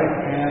at the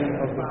right hand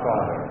of the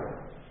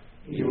Father.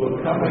 He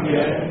will come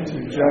again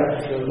to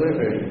judge the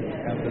living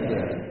and the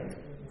dead.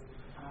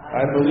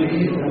 I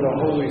believe in the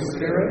Holy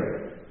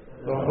Spirit,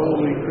 the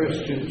holy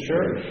Christian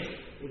Church,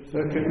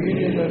 the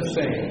communion of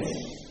saints,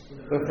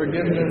 the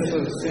forgiveness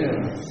of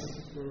sins,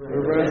 the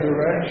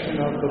resurrection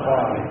of the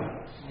body,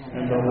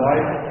 and the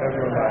life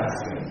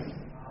everlasting.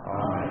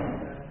 Amen.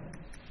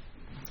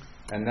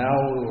 And now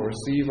we will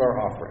receive our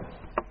offering.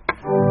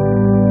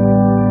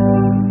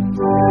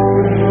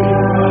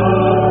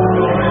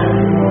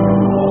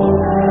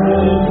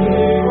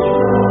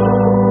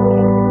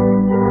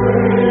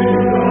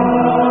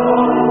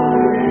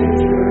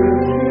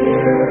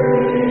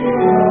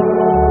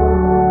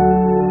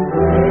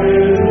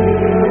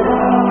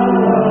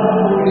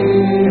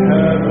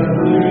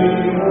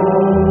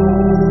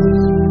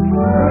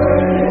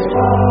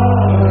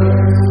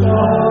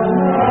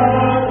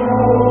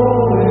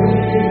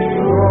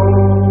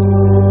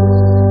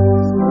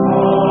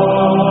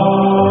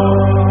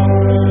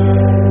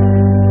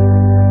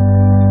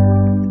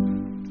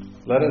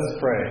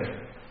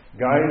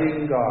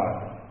 Guiding God,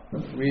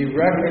 we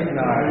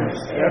recognize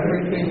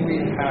everything we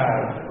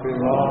have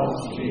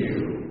belongs to you.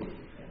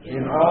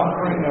 In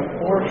offering a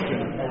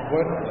portion of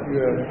what you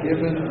have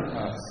given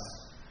us,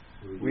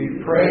 we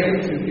pray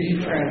to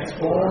be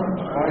transformed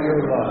by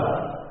your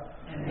love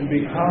and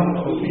become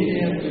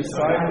obedient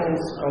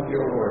disciples of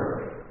your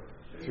word.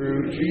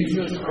 Through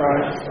Jesus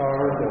Christ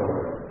our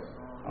Lord.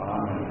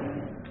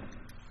 Amen.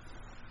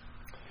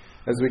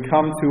 As we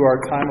come to our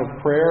time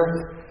of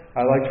prayer,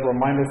 I like to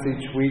remind us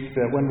each week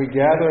that when we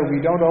gather, we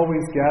don't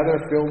always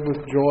gather filled with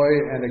joy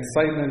and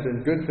excitement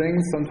and good things.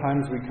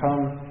 Sometimes we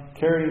come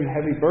carrying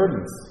heavy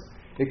burdens.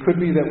 It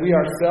could be that we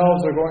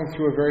ourselves are going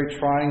through a very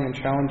trying and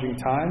challenging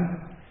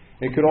time.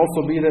 It could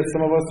also be that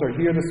some of us are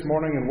here this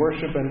morning in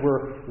worship and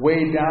we're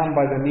weighed down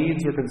by the needs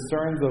or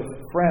concerns of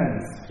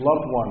friends,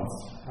 loved ones,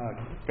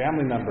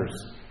 family members,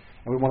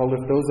 and we want to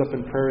lift those up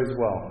in prayer as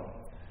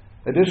well.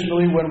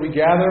 Additionally, when we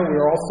gather, we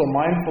are also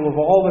mindful of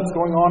all that's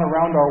going on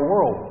around our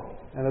world,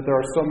 and that there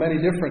are so many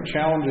different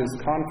challenges,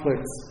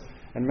 conflicts,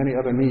 and many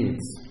other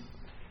needs.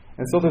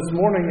 And so this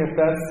morning, if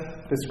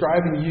that's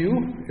describing you,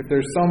 if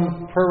there's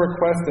some prayer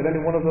request at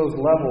any one of those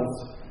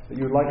levels that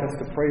you would like us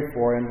to pray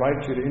for, I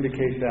invite you to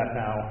indicate that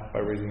now by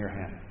raising your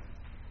hand.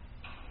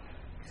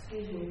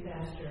 Excuse me,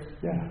 Pastor.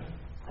 Yeah.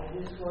 I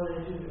just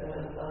wanted to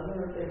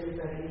alert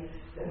everybody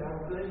that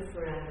our good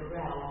friend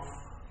Ralph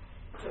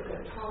took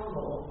a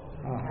tumble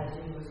as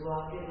he was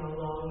walking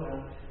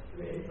along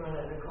in front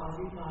of the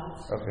coffee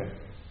pots. Okay.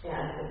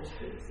 And it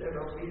took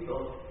several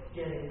people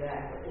getting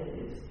back in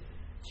his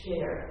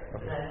chair.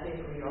 Okay. And I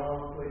think we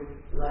all would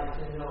like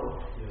to know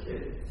to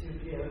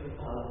give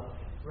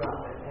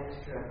Rob an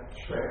extra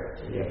prayer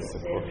today. Yes,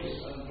 of course.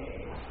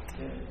 Okay.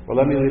 Well,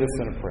 let me lead us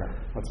in a prayer.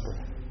 Let's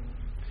pray.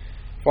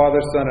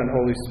 Father, Son, and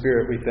Holy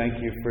Spirit, we thank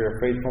you for your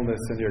faithfulness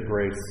and your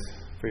grace,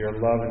 for your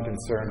love and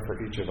concern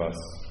for each of us.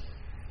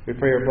 We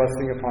pray your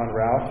blessing upon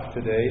Ralph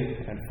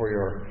today and for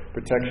your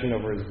protection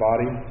over his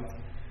body.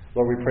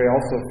 Lord, we pray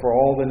also for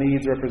all the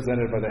needs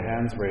represented by the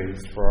hands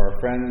raised, for our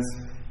friends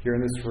here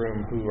in this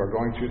room who are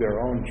going through their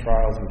own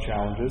trials and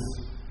challenges,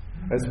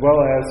 as well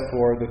as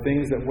for the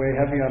things that weigh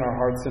heavy on our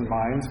hearts and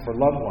minds, for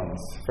loved ones,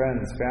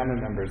 friends,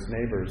 family members,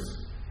 neighbors.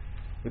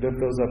 We lift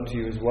those up to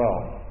you as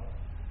well.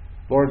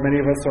 Lord, many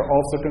of us are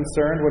also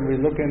concerned when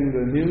we look in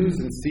the news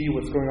and see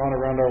what's going on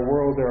around our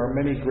world. There are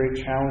many great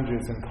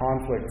challenges and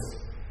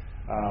conflicts,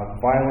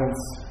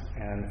 violence,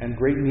 and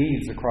great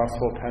needs across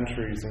whole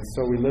countries, and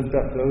so we lift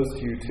up those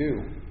to you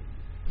too.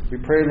 We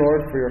pray,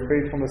 Lord, for your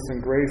faithfulness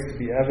and grace to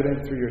be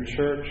evident through your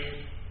church.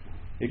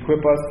 Equip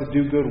us to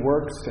do good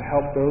works, to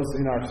help those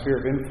in our sphere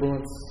of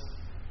influence.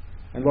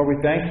 And Lord,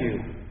 we thank you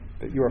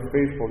that you are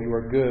faithful, you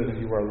are good, and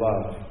you are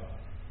love.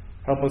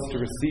 Help us to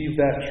receive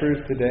that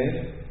truth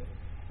today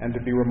and to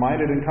be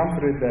reminded and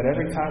comforted that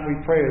every time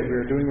we pray, as we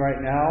are doing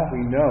right now,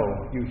 we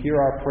know you hear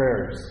our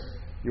prayers.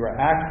 You are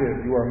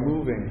active, you are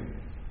moving.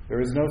 There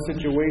is no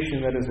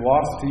situation that is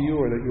lost to you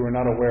or that you are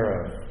not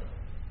aware of.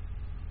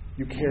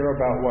 You care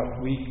about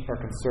what we are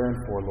concerned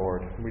for,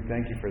 Lord, and we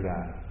thank you for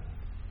that.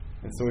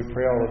 And so we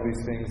pray all of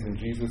these things in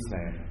Jesus'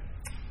 name.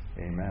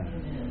 Amen.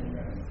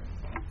 Amen.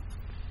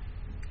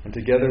 And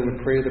together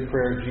we pray the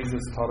prayer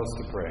Jesus taught us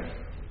to pray.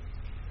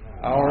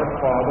 Our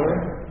Father,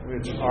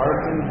 which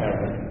art in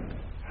heaven,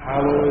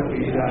 hallowed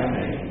be thy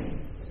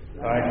name.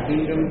 Thy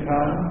kingdom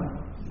come,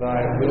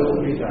 thy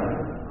will be done,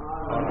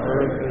 on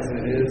earth as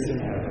it is in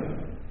heaven.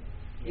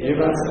 Give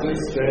us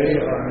this day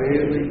our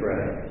daily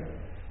bread,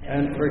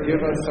 and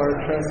forgive us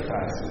our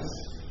trespasses,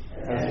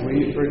 as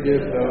we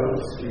forgive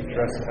those who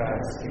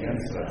trespass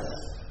against us.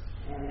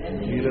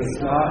 And lead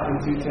us not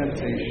into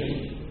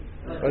temptation,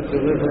 but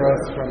deliver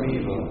us from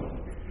evil.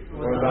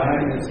 For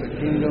thine is the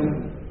kingdom,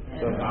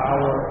 the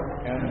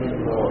power, and the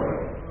glory,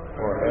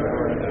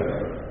 forever and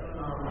ever.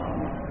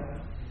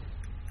 Amen.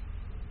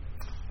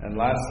 And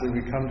lastly,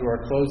 we come to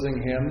our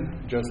closing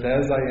hymn, Just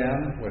As I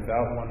Am,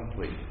 Without One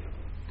Plea.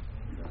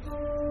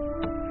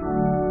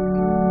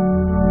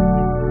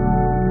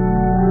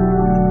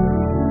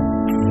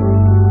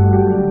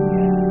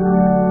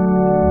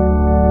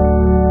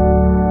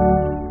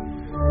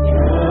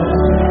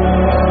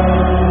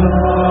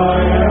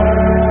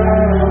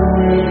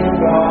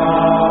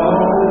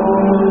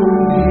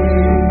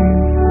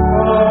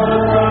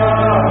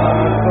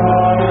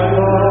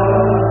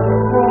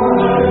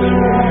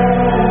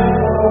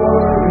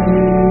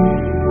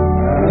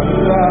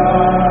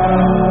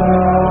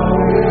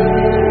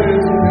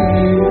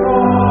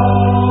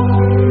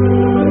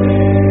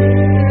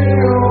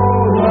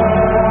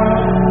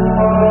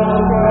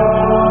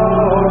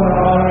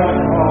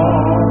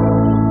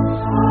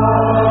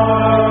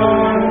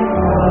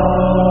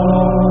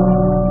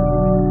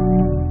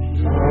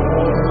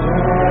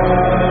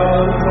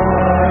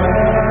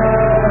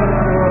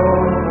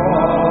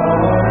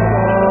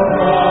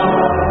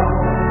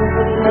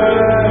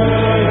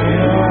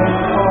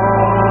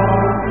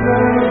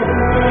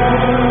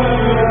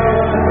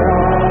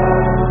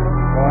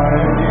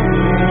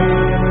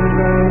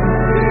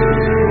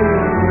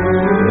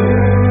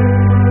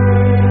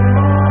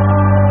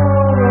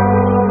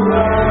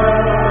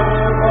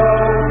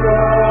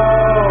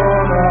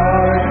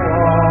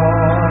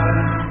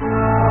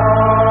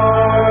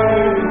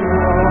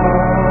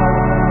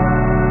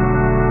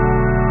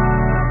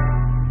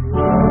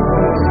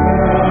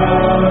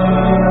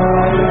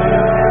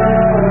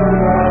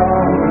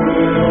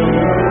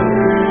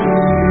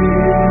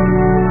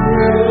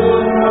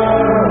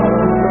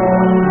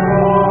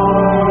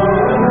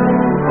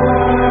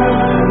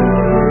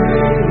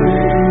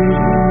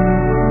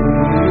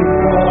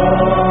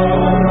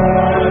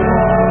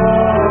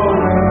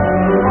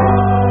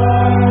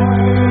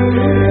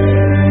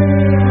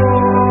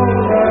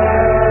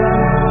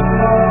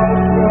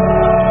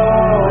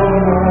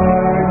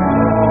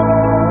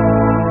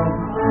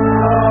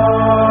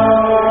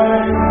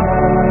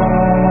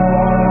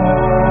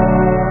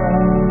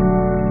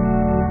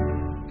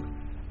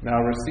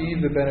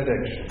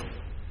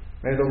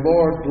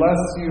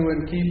 you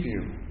and keep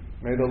you.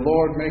 May the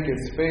Lord make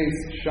his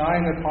face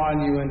shine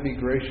upon you and be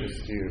gracious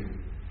to you.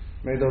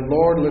 May the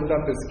Lord lift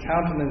up his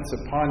countenance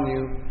upon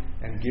you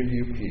and give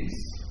you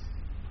peace.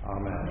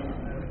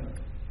 Amen.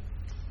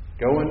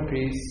 Go in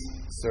peace.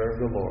 Serve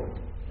the Lord.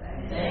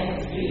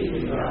 Thanks be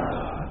to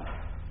God.